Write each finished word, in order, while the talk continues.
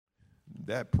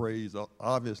that praise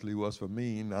obviously was for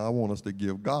me. Now I want us to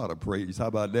give God a praise. How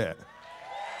about that?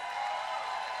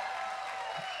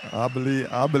 I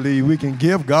believe we can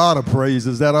give God a praise.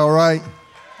 Is that all right?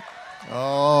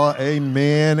 Oh,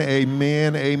 amen,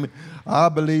 amen, amen. I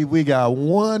believe we got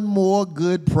one more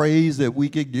good praise that we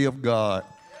could give God.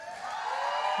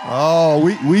 Oh,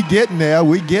 we getting there,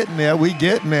 we getting there, we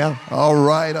getting there. All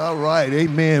right,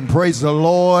 amen. Praise the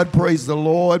Lord, praise the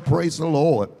Lord, praise the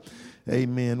Lord.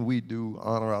 Amen. We do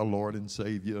honor our Lord and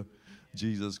Savior,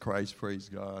 Jesus Christ. Praise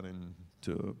God. And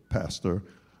to Pastor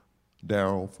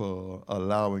Darrell for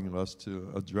allowing us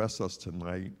to address us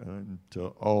tonight, and to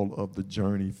all of the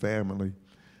Journey family.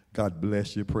 God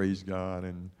bless you. Praise God.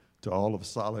 And to all of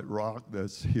Solid Rock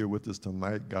that's here with us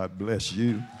tonight, God bless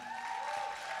you.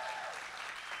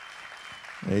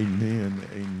 Amen.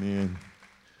 Amen.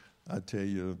 I tell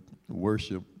you,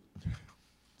 worship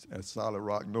at Solid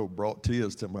Rock brought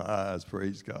tears to my eyes.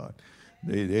 Praise God.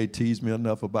 They teased me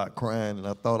enough about crying, and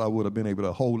I thought I would have been able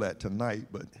to hold that tonight,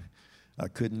 but I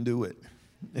couldn't do it.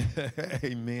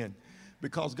 Amen.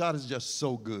 Because God is just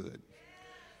so good.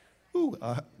 Ooh,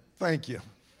 thank you.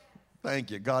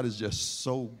 Thank you. God is just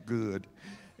so good.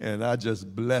 And I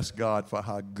just bless God for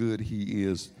how good he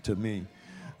is to me.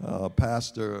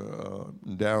 Pastor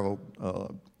Darrell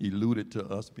alluded to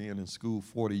us being in school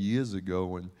 40 years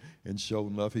ago, and sure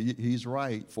enough, he's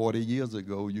right. 40 years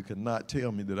ago, you cannot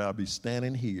tell me that I'll be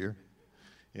standing here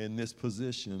in this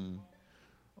position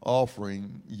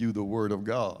offering you the word of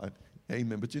God.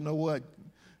 Amen. But you know what?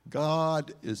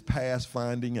 God is past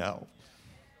finding out.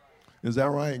 Is that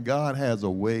right? God has a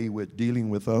way with dealing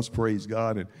with us, praise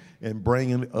God, and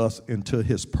bringing us into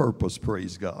his purpose,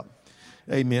 praise God.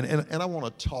 Amen. And I want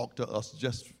to talk to us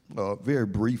just very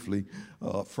briefly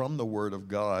from the Word of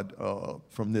God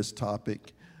from this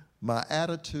topic. My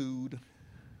attitude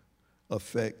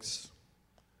affects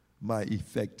my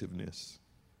effectiveness.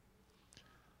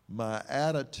 My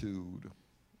attitude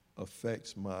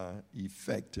affects my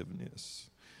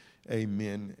effectiveness.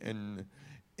 Amen. And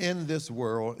in this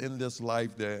world, in this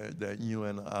life that you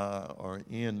and I are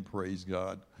in, praise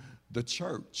God, the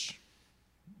church,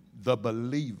 the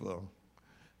believer,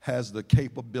 has the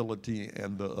capability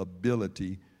and the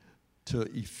ability to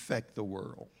affect the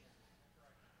world.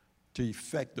 To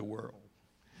affect the world.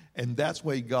 And that's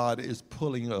where God is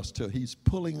pulling us to. He's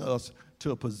pulling us to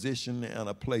a position and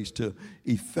a place to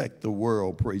affect the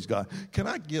world, praise God. Can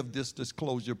I give this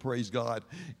disclosure, praise God?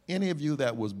 Any of you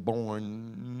that was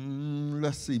born,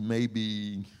 let's see,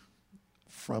 maybe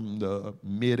from the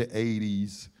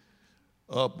mid-'80s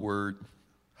upward,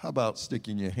 how about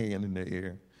sticking your hand in the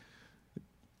air?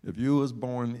 If you was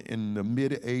born in the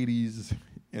mid-'80s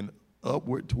and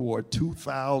upward toward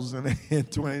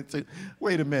 2022,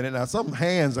 wait a minute now, some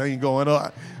hands ain't going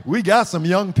up. We got some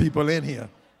young people in here.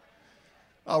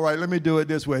 All right, let me do it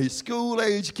this way.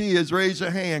 School-age kids, raise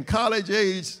your hand.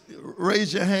 College-age,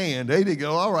 raise your hand. There you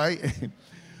go, all right.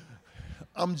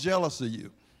 I'm jealous of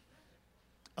you.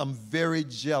 I'm very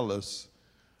jealous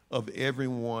of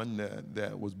everyone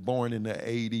that was born in the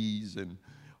 80s and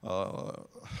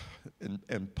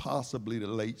possibly the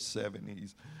late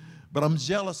 70s. But I'm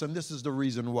jealous, and this is the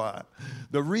reason why.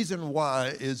 The reason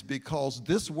why is because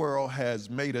this world has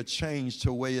made a change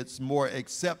to where it's more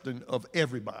accepting of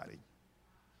everybody.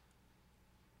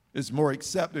 It's more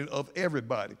accepting of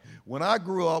everybody. When I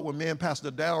grew up, when me and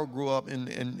Pastor Darrell grew up in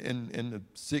the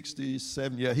 60s,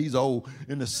 70s, yeah, he's old,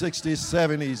 in the 60s,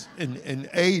 70s, and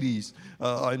 80s,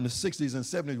 in the 60s and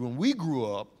 70s, when we grew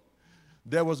up,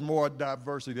 there was more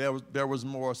diversity. There was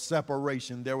more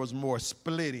separation. There was more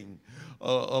splitting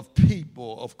of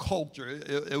people, of culture.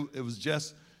 It was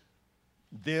just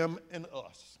them and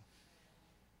us.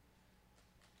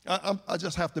 I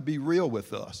just have to be real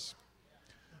with us.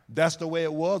 That's the way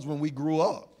it was when we grew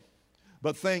up.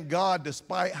 But thank God,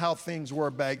 despite how things were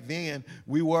back then,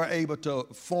 we were able to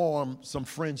form some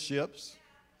friendships.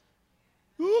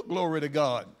 Ooh, glory to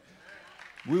God.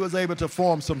 We was able to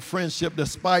form some friendship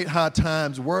despite how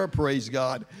times were, praise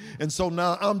God. And so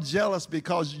now I'm jealous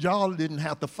because y'all didn't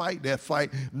have to fight that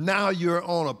fight. Now you're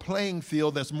on a playing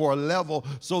field that's more level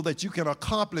so that you can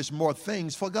accomplish more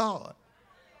things for God.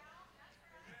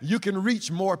 You can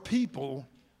reach more people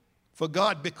for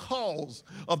God because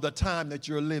of the time that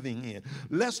you're living in.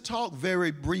 Let's talk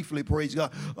very briefly, praise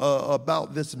God,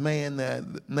 about this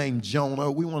man named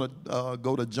Jonah. We want to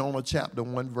go to Jonah chapter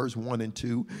 1, verse 1 and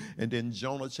 2, and then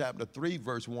Jonah chapter 3,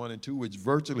 verse 1 and 2, which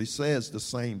virtually says the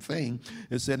same thing.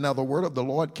 It said, "Now the word of the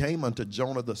Lord came unto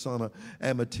Jonah the son of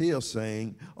Amittai,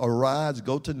 saying, Arise,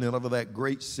 go to Nineveh, that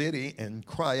great city, and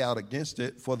cry out against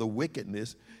it, for the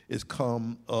wickedness is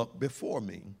come up before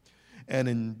me. And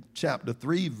in chapter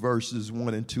 3, verses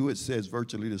 1 and 2, it says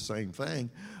virtually the same thing.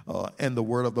 And the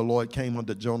word of the Lord came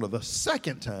unto Jonah the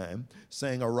second time,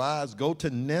 saying, Arise, go to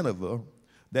Nineveh,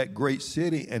 that great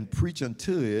city, and preach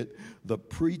unto it the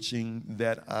preaching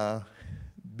that I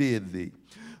bid thee.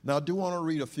 Now, I do want to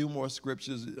read a few more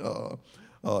scriptures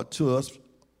to us,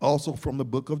 also from the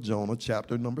book of Jonah,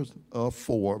 chapter number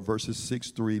 4, verses 6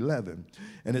 through 11.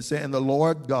 And it said, And the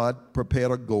Lord God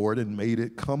prepared a gourd and made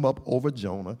it come up over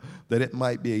Jonah, that it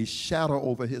might be a shadow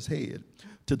over his head,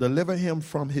 to deliver him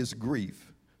from his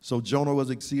grief. So Jonah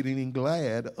was exceedingly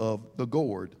glad of the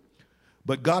gourd.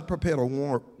 But God prepared a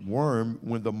worm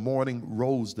when the morning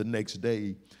rose the next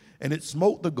day, and it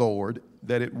smote the gourd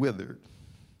that it withered.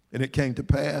 And it came to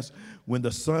pass, when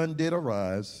the sun did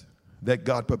arise, that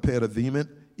God prepared a vehement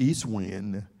east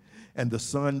wind, and the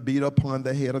sun beat upon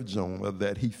the head of Jonah,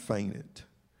 that he fainted,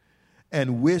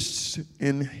 and wished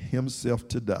in himself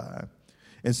to die,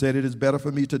 and said, It is better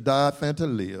for me to die than to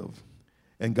live.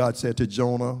 And God said to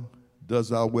Jonah, Dost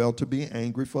thou well to be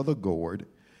angry for the gourd?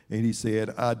 And he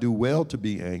said, I do well to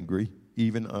be angry,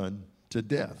 even unto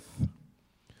death.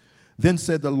 Then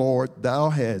said the Lord, Thou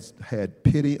hast had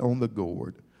pity on the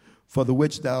gourd, for the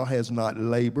which thou hast not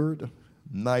labored,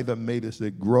 neither madest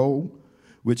it grow,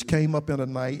 which came up in a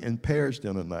night and perished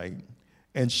in a night.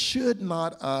 And should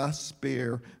not I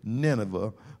spare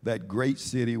Nineveh, that great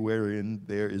city wherein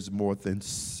there is more than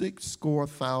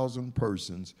 60,000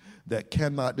 persons that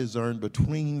cannot discern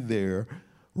between their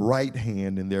right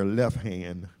hand and their left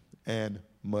hand, and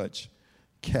much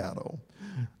cattle?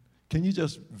 Can you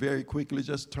just very quickly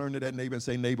just turn to that neighbor and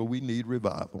say, Neighbor, we need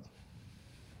revival.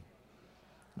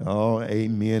 Oh,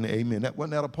 amen, amen.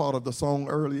 Wasn't that a part of the song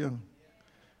earlier?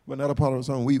 Wasn't that a part of the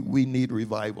song? We need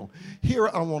revival. Here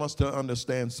I want us to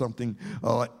understand something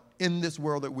in this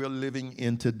world that we're living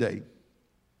in today.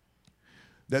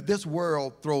 That this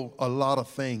world throws a lot of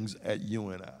things at you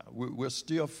and I. We're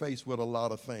still faced with a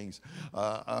lot of things.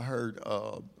 I heard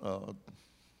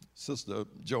Sister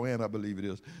Joanne, I believe it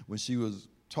is, when she was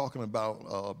talking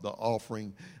about the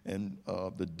offering and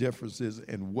the differences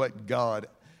and what God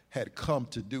had come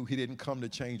to do. He didn't come to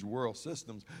change world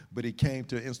systems, but he came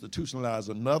to institutionalize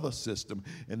another system,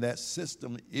 and that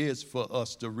system is for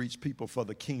us to reach people for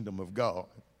the kingdom of God.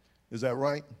 Is that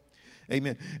right?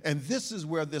 Amen. And this is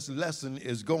where this lesson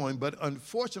is going, but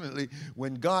unfortunately,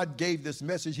 when God gave this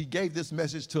message, he gave this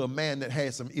message to a man that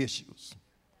had some issues.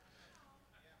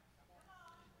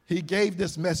 He gave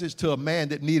this message to a man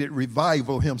that needed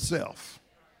revival himself.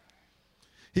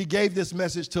 He gave this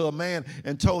message to a man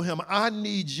and told him, I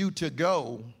need you to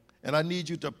go and I need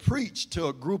you to preach to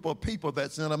a group of people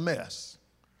that's in a mess.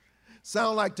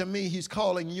 Sound like to me he's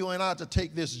calling you and I to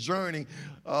take this journey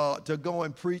to go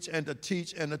and preach and to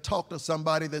teach and to talk to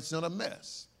somebody that's in a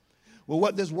mess. Well,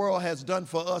 what this world has done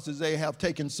for us is they have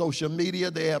taken social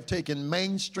media, they have taken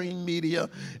mainstream media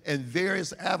and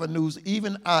various avenues,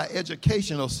 even our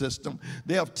educational system.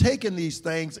 They have taken these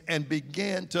things and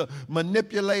began to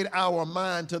manipulate our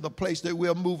mind to the place that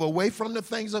we'll move away from the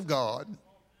things of God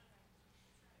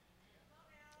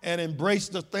and embrace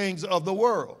the things of the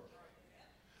world.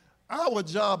 Our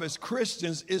job as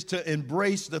Christians is to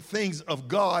embrace the things of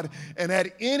God, and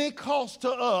at any cost to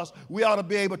us, we ought to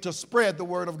be able to spread the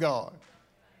word of God.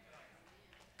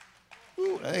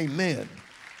 Ooh, amen.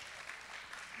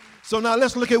 So now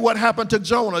let's look at what happened to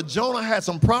Jonah. Jonah had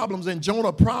some problems, and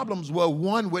Jonah's problems were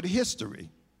one with history.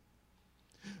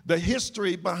 The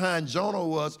history behind Jonah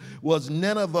was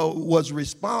Nineveh was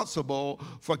responsible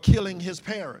for killing his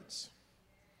parents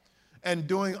and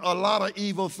doing a lot of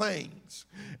evil things.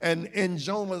 And in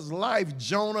Jonah's life,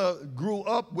 Jonah grew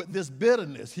up with this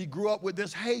bitterness. He grew up with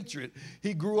this hatred.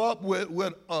 He grew up with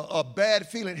a bad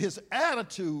feeling. His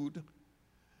attitude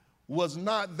was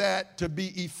not that to be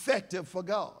effective for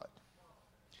God.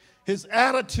 His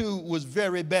attitude was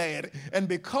very bad. And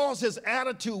because his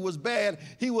attitude was bad,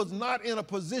 he was not in a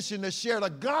position to share the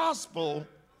gospel.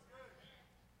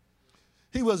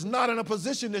 He was not in a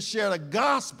position to share the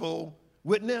gospel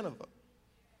with Nineveh.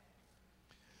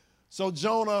 So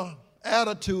Jonah's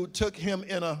attitude took him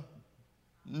in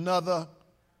another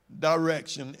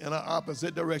direction, in an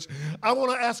opposite direction. I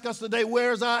want to ask us today,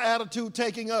 where's our attitude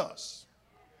taking us?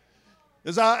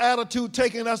 Is our attitude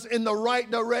taking us in the right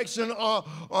direction,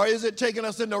 or is it taking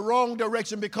us in the wrong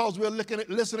direction because we're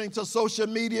listening to social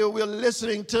media, we're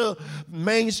listening to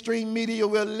mainstream media,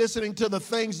 we're listening to the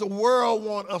things the world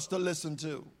wants us to listen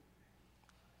to?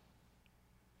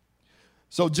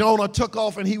 So Jonah took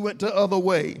off and he went the other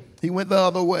way. He went the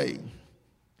other way.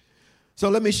 So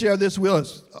let me share this with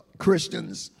us,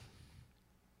 Christians.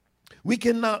 We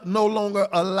cannot no longer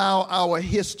allow our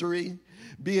history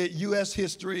be it U.S.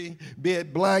 history, be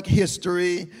it black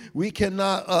history. We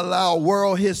cannot allow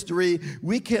world history.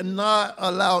 We cannot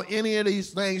allow any of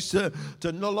these things to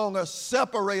no longer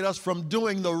separate us from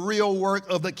doing the real work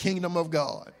of the kingdom of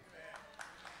God.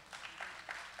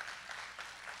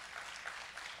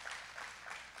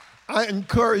 I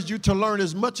encourage you to learn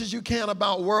as much as you can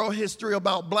about world history,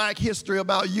 about black history,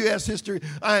 about U.S. history.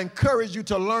 I encourage you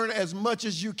to learn as much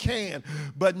as you can,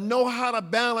 but know how to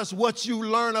balance what you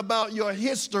learn about your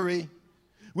history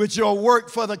with your work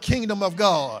for the kingdom of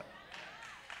God.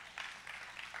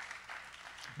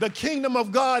 The kingdom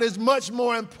of God is much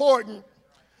more important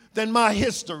than my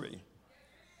history.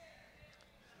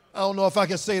 I don't know if I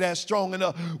can say that strong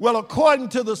enough. Well, according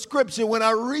to the scripture, when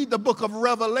I read the book of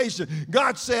Revelation,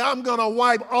 God said, I'm going to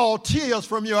wipe all tears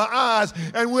from your eyes,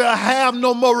 and we'll have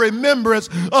no more remembrance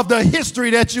of the history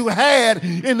that you had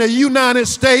in the United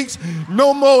States.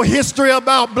 No more history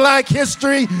about black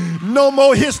history. No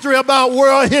more history about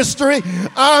world history.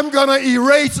 I'm going to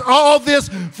erase all this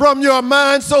from your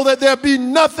mind so that there be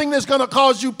nothing that's going to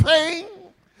cause you pain,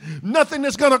 nothing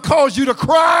that's going to cause you to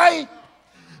cry,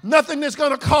 nothing that's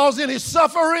going to cause any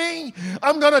suffering.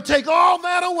 I'm going to take all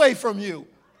that away from you.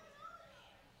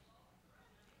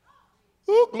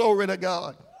 Ooh, glory to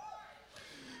God.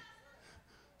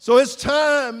 So it's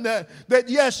time that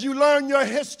yes, you learn your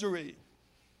history,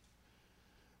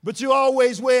 but you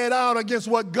always weigh it out against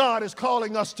what God is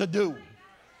calling us to do.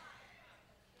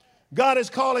 God is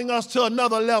calling us to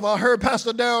another level. I heard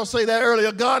Pastor Darrell say that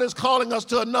earlier. God is calling us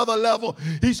to another level.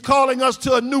 He's calling us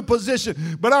to a new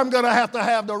position, but I'm going to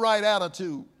have the right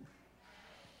attitude.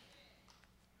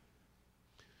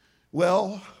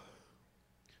 Well,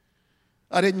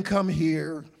 I didn't come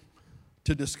here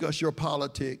to discuss your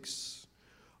politics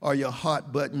or your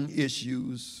hot button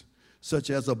issues such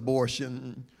as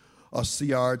abortion or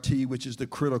CRT, which is the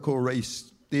critical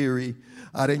race theory.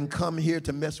 I didn't come here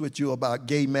to mess with you about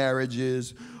gay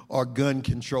marriages or gun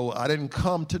control. I didn't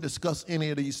come to discuss any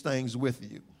of these things with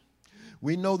you.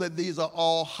 We know that these are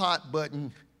all hot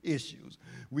button issues.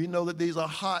 We know that these are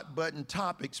hot button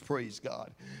topics, praise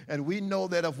God. And we know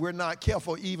that if we're not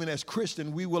careful, even as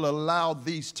Christians, we will allow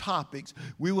these topics,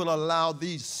 we will allow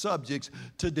these subjects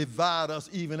to divide us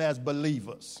even as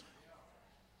believers.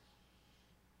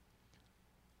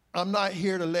 I'm not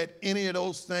here to let any of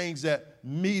those things that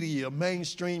media,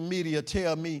 mainstream media,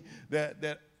 tell me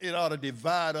that it ought to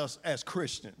divide us as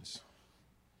Christians.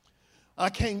 I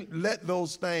can't let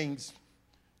those things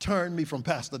turn me from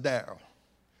Pastor Darrell.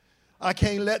 I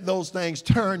can't let those things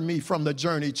turn me from the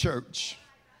Journey Church.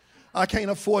 I can't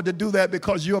afford to do that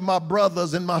because you're my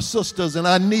brothers and my sisters, and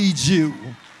I need you.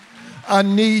 I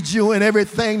need you in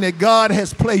everything that God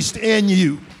has placed in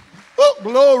you. Oh,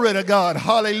 glory to God.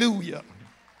 Hallelujah.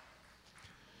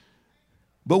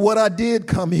 But what I did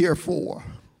come here for,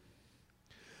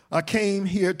 I came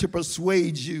here to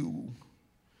persuade you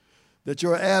that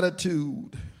your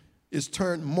attitude is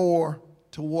turned more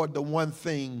toward the one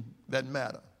thing that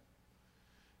matters.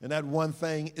 And that one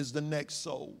thing is the next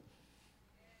soul.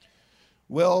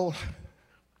 Well,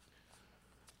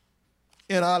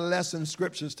 in our lesson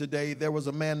scriptures today, there was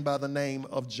a man by the name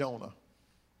of Jonah.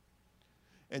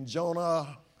 And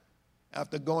Jonah,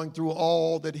 after going through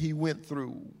all that he went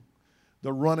through,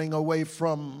 the running away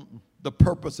from the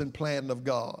purpose and plan of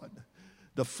God,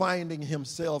 the finding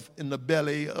himself in the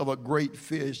belly of a great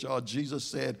fish, or Jesus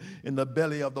said, in the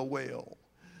belly of the whale.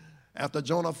 After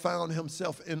Jonah found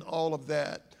himself in all of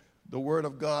that, the word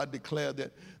of God declared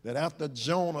that after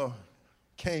Jonah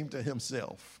came to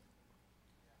himself,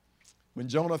 when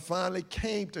Jonah finally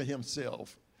came to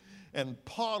himself and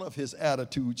part of his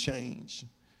attitude changed,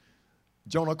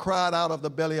 Jonah cried out of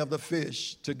the belly of the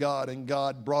fish to God, and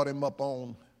God brought him up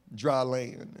on dry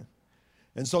land.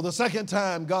 And so the second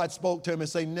time God spoke to him and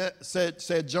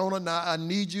said, Jonah, now I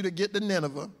need you to get to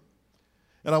Nineveh,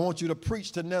 and I want you to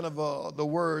preach to Nineveh the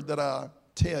word that I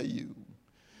tell you.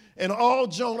 And all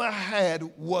Jonah had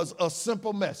was a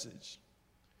simple message.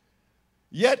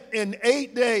 Yet in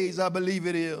 8 days, I believe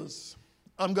it is,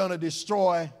 I'm going to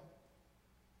destroy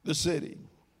the city.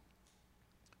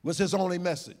 Was his only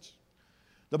message.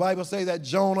 The Bible says that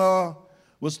Jonah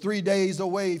was 3 days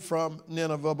away from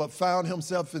Nineveh, but found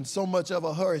himself in so much of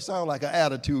a hurry. Sound like an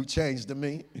attitude change to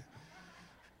me.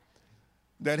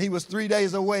 That he was 3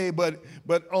 days away, but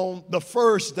on the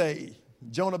first day,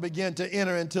 Jonah began to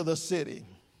enter into the city.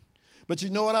 But you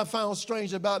know what I found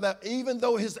strange about that? Even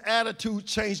though his attitude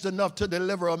changed enough to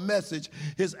deliver a message,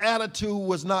 his attitude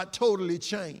was not totally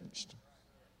changed.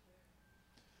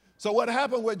 So what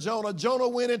happened with Jonah? Jonah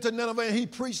went into Nineveh and he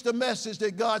preached the message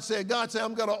that God said. God said,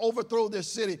 I'm going to overthrow this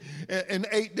city in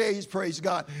 8 days, praise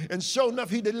God. And sure enough,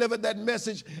 he delivered that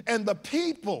message. And the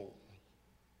people,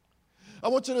 I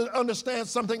want you to understand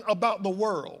something about the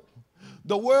world.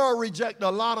 The world rejects a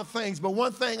lot of things, but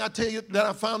one thing I tell you that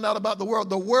I found out about the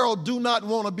world do not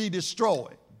want to be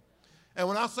destroyed. And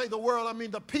when I say the world, I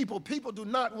mean the people. People do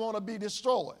not want to be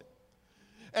destroyed.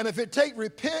 And if it takes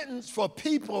repentance for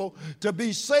people to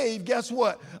be saved, guess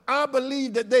what? I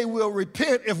believe that they will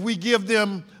repent if we give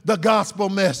them the gospel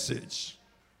message.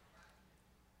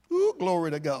 Ooh,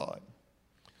 glory to God.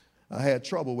 I had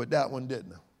trouble with that one,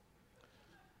 didn't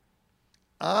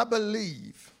I? I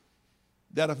believe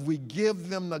that if we give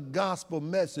them the gospel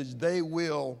message, they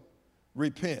will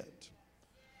repent.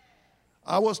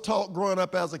 I was taught growing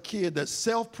up as a kid that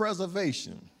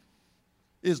self-preservation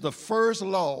is the first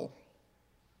law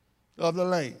of the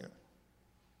land.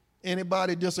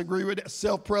 Anybody disagree with that?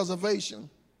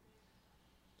 Self-preservation.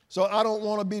 So I don't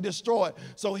want to be destroyed.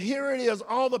 So here it is,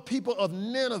 all the people of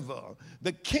Nineveh,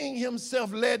 the king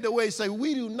himself led the way, say,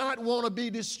 we do not want to be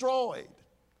destroyed.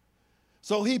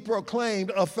 So he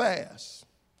proclaimed a fast.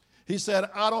 He said,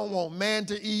 I don't want man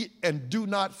to eat and do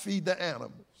not feed the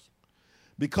animals.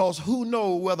 Because who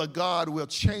knows whether God will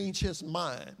change his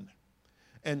mind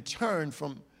and turn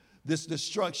from this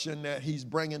destruction that he's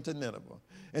bringing to Nineveh.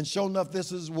 And sure enough,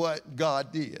 this is what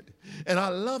God did. And I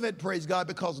love it, praise God,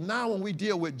 because now when we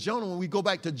deal with Jonah, when we go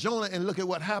back to Jonah and look at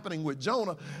what's happening with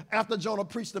Jonah, after Jonah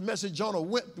preached the message, Jonah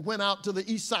went out to the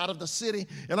east side of the city,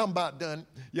 and I'm about done.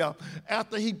 Yeah.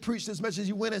 After he preached this message,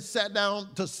 he went and sat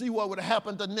down to see what would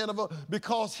happen to Nineveh,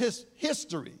 because his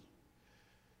history,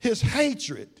 his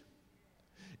hatred,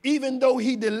 even though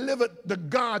he delivered the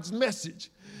God's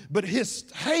message, but his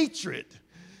hatred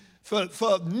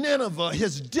for Nineveh,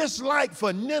 his dislike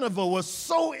for Nineveh was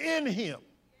so in him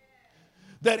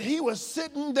that he was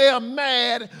sitting there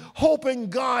mad, hoping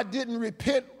God didn't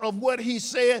repent of what he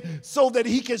said so that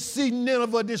he could see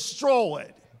Nineveh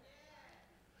destroyed.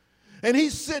 And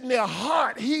he's sitting there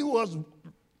he was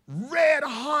red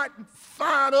hot,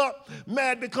 fired up,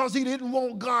 mad because he didn't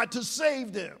want God to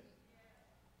save them.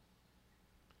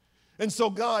 And so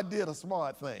God did a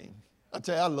smart thing. I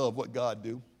tell you, I love what God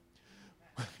do.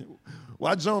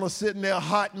 While Jonah's sitting there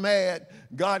hot and mad,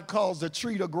 God caused a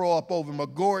tree to grow up over him, a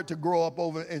gourd to grow up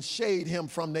over him, and shade him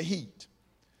from the heat.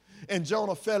 And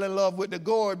Jonah fell in love with the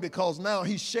gourd because now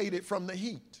he's shaded from the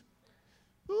heat.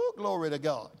 Ooh, glory to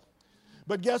God.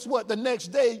 But guess what? The next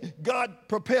day, God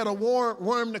prepared a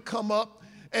worm to come up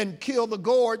and kill the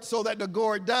gourd so that the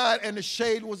gourd died and the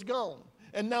shade was gone.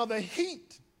 And now the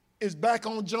heat is back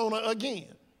on Jonah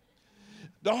again.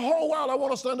 The whole while I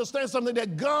want us to understand something,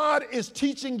 that God is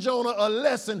teaching Jonah a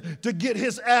lesson to get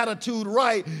his attitude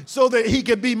right so that he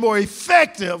can be more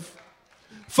effective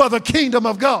for the kingdom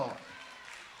of God.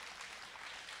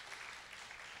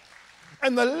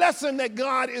 And the lesson that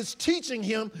God is teaching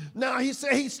him, now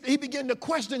he began to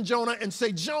question Jonah and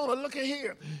say, Jonah, look at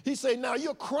here. He said, now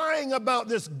you're crying about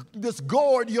this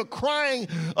gourd. You're crying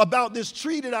about this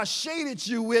tree that I shaded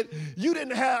you with. You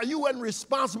wasn't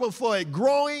responsible for it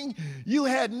growing. You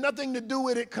had nothing to do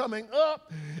with it coming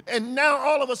up. And now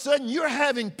all of a sudden you're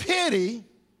having pity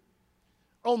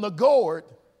on the gourd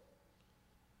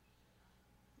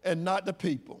and not the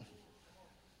people.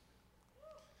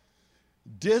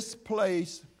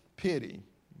 Displace pity,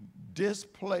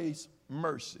 displace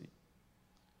mercy.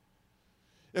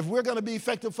 If we're going to be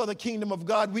effective for the kingdom of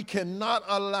God, we cannot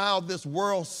allow this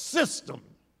world system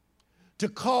to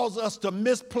cause us to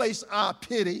misplace our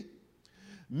pity,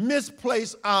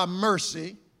 misplace our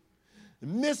mercy,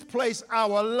 misplace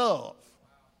our love.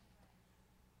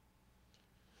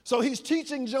 So he's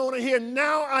teaching Jonah here,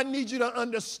 now I need you to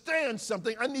understand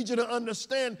something. I need you to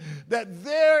understand that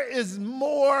there is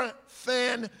more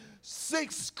than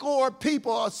 60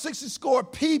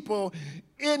 people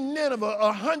in Nineveh,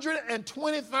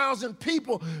 120,000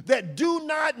 people that do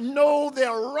not know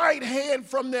their right hand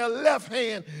from their left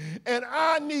hand. And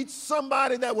I need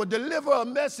somebody that will deliver a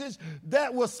message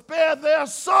that will spare their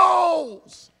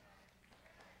souls.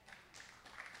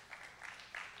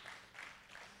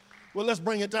 Well, let's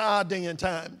bring it to our day and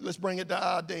time. Let's bring it to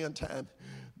our day and time.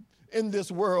 In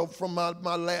this world, from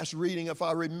my last reading, if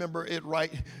I remember it right,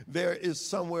 there is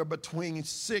somewhere between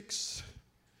 6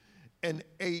 and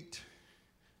 8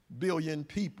 billion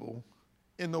people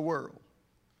in the world.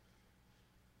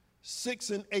 6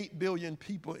 and 8 billion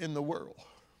people in the world.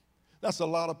 That's a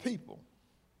lot of people.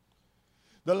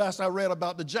 The last I read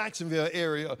about the Jacksonville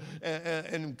area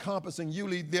and encompassing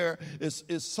Yulee, there is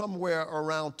somewhere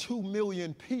around 2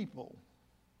 million people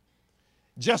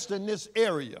just in this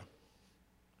area.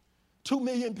 2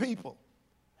 million people.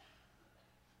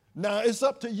 Now, it's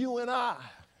up to you and I.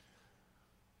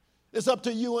 It's up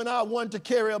to you and I, one, to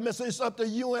carry a message. It's up to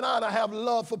you and I to have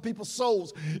love for people's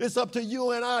souls. It's up to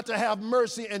you and I to have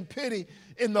mercy and pity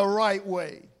in the right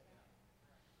way,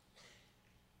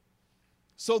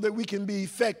 so that we can be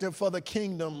effective for the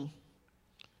kingdom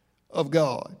of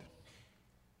God.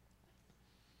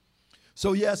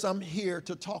 So yes, I'm here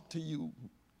to talk to you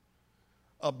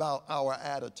about our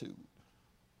attitude.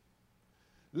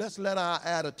 Let's let our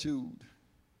attitude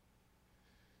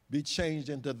be changed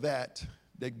into that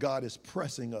God is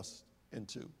pressing us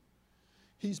into.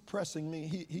 He's pressing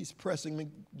me. He's pressing me.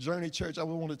 Journey Church, I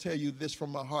want to tell you this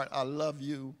from my heart. I love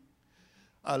you.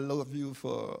 I love you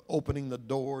for opening the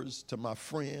doors to my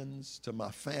friends, to my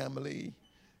family.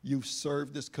 You've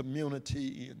served this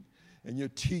community, and you're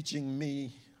teaching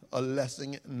me a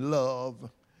lesson in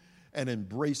love and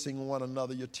embracing one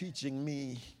another. You're teaching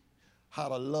me how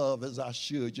to love as I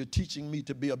should. You're teaching me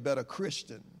to be a better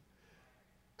Christian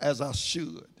as I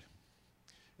should.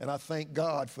 And I thank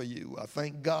God for you. I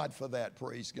thank God for that,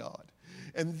 praise God.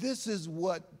 And this is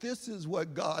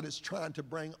what God is trying to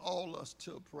bring all us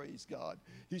to, praise God.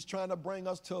 He's trying to bring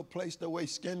us to a place the way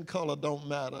skin color don't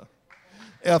matter.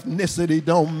 Ethnicity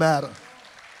don't matter.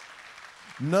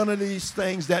 None of these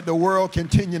things that the world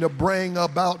continue to bring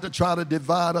about to try to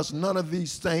divide us, none of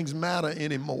these things matter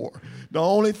anymore. The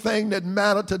only thing that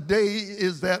matters today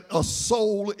is that a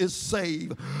soul is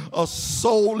saved. A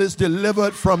soul is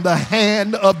delivered from the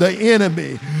hand of the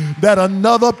enemy. That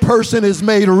another person is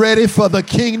made ready for the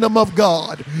kingdom of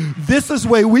God. This is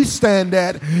where we stand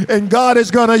at, and God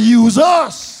is going to use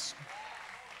us.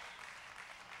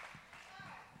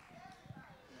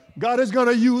 God is going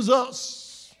to use us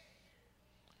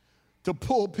to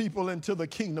pull people into the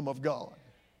kingdom of God.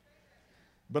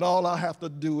 But all I have to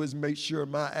do is make sure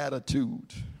my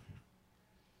attitude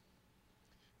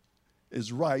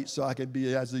is right so I can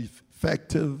be as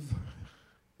effective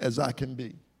as I can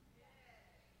be.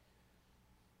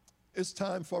 It's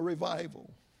time for revival.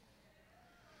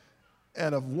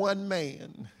 And if one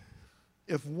man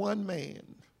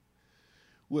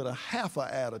with a half an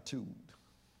attitude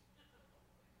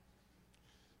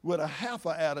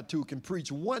can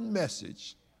preach one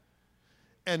message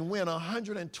and win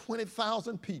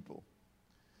 120,000 people,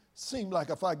 seem like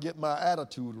if I get my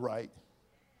attitude right,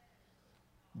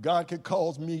 God could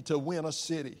cause me to win a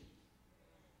city.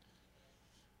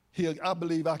 I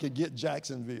believe I could get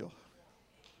Jacksonville.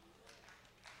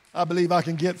 I believe I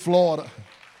can get Florida.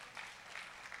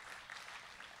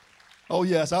 Oh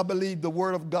yes, I believe the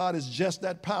word of God is just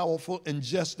that powerful and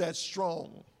just that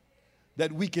strong,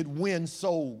 that we could win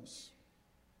souls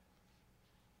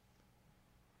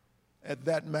at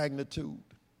that magnitude,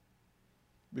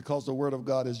 because the word of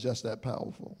God is just that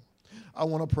powerful. I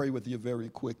want to pray with you very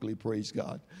quickly, praise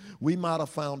God. We might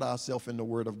have found ourselves in the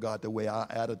word of God the way our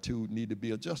attitude need to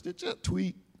be adjusted, just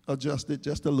tweak, adjusted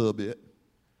just a little bit,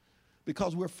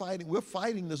 because we're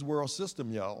fighting this world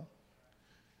system, y'all.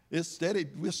 We're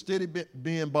steady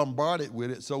being bombarded with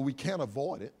it, so we can't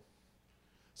avoid it.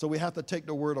 So we have to take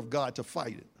the word of God to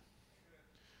fight it.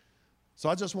 So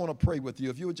I just want to pray with you.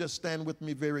 If you would just stand with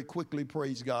me very quickly,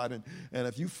 praise God. And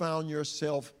if you found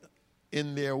yourself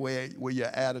in there where your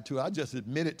attitude, I just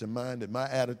admitted to mine that my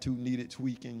attitude needed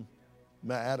tweaking.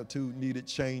 My attitude needed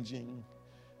changing.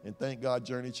 And thank God,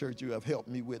 Journey Church, you have helped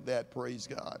me with that, praise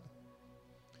God.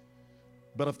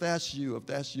 But if that's you,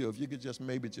 if you could just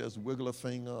maybe just wiggle a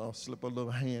finger or slip a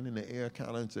little hand in the air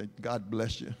kind of and say, God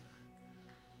bless you.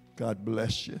 God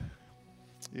bless you.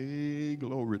 Hey,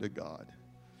 glory to God.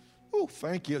 Oh,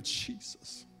 thank you,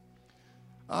 Jesus.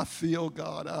 I feel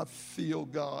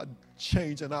God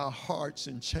changing our hearts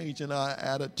and changing our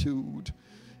attitude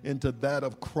into that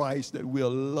of Christ, that we'll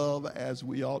love as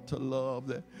we ought to love,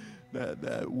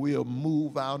 that we'll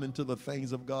move out into the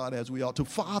things of God as we ought to.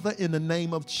 Father, in the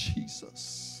name of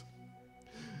Jesus,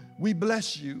 we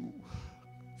bless you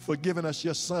for giving us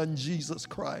your son, Jesus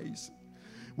Christ.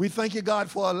 We thank you, God,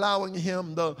 for allowing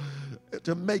him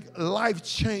to make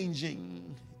life-changing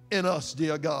in us,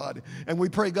 dear God. And we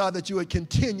pray, God, that you would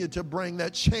continue to bring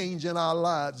that change in our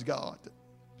lives, God.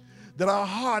 That our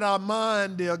heart, our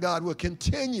mind, dear God, will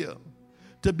continue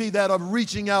to be that of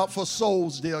reaching out for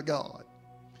souls, dear God.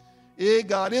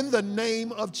 God, in the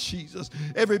name of Jesus,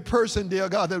 every person, dear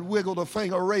God, that wiggled a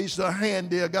finger, raised a hand,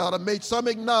 dear God, or made some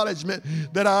acknowledgement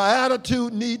that our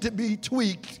attitude need to be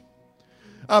tweaked,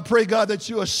 I pray, God, that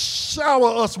you will shower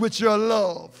us with your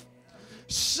love.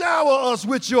 Shower us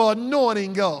with your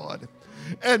anointing, God,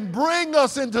 and bring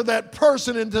us into that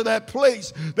person, into that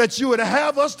place that you would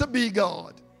have us to be,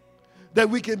 God, that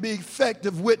we can be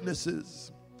effective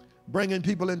witnesses bringing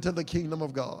people into the kingdom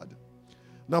of God.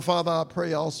 Now, Father, I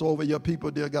pray also over your people,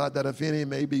 dear God, that if any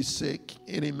may be sick,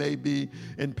 any may be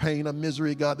in pain or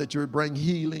misery, God, that you would bring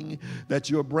healing, that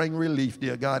you'll bring relief,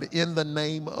 dear God, in the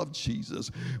name of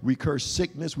Jesus. We curse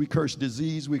sickness, we curse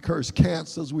disease, we curse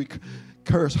cancers, we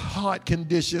curse heart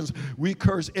conditions, we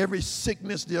curse every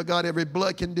sickness, dear God, every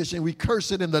blood condition. We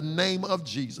curse it in the name of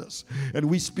Jesus. And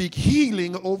we speak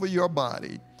healing over your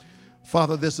body.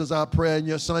 Father, this is our prayer in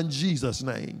your Son Jesus'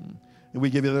 name. And we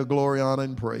give you the glory, honor,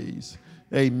 and praise.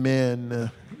 Amen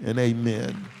and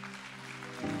amen.